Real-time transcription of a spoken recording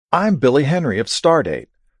I'm Billy Henry of Stardate.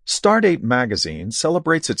 Stardate magazine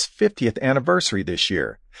celebrates its 50th anniversary this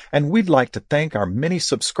year, and we'd like to thank our many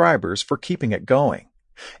subscribers for keeping it going.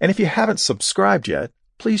 And if you haven't subscribed yet,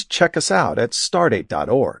 please check us out at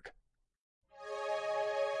stardate.org.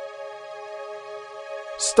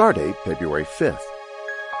 Stardate, February 5th.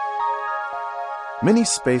 Many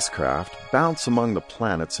spacecraft bounce among the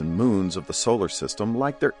planets and moons of the solar system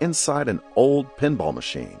like they're inside an old pinball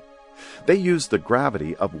machine. They use the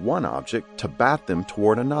gravity of one object to bat them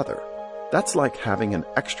toward another. That's like having an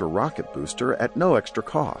extra rocket booster at no extra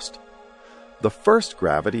cost. The first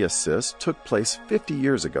gravity assist took place 50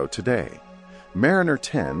 years ago today. Mariner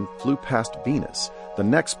 10 flew past Venus, the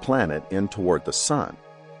next planet in toward the Sun.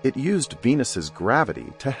 It used Venus's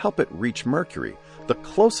gravity to help it reach Mercury, the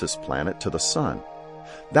closest planet to the Sun.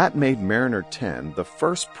 That made Mariner 10 the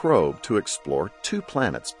first probe to explore two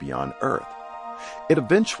planets beyond Earth. It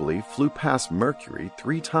eventually flew past Mercury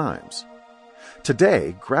 3 times.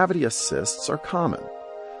 Today, gravity assists are common.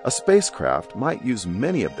 A spacecraft might use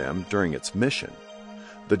many of them during its mission.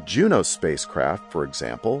 The Juno spacecraft, for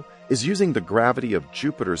example, is using the gravity of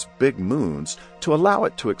Jupiter's big moons to allow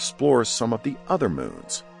it to explore some of the other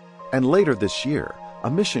moons. And later this year, a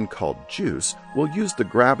mission called JUICE will use the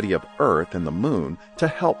gravity of Earth and the Moon to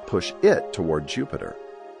help push it toward Jupiter.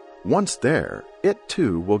 Once there, it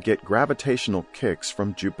too will get gravitational kicks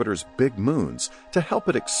from Jupiter's big moons to help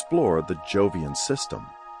it explore the Jovian system.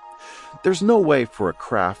 There's no way for a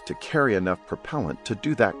craft to carry enough propellant to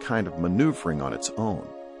do that kind of maneuvering on its own.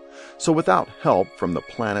 So without help from the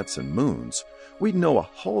planets and moons, we'd know a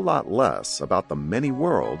whole lot less about the many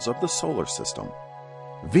worlds of the solar system.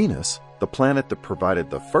 Venus, the planet that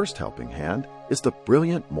provided the first helping hand, is the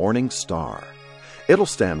brilliant morning star. It'll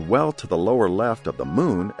stand well to the lower left of the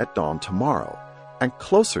moon at dawn tomorrow, and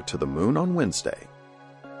closer to the moon on Wednesday.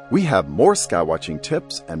 We have more skywatching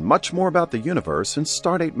tips and much more about the universe in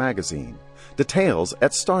Stardate magazine. Details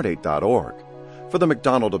at stardate.org. For the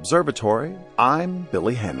McDonald Observatory, I'm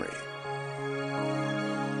Billy Henry.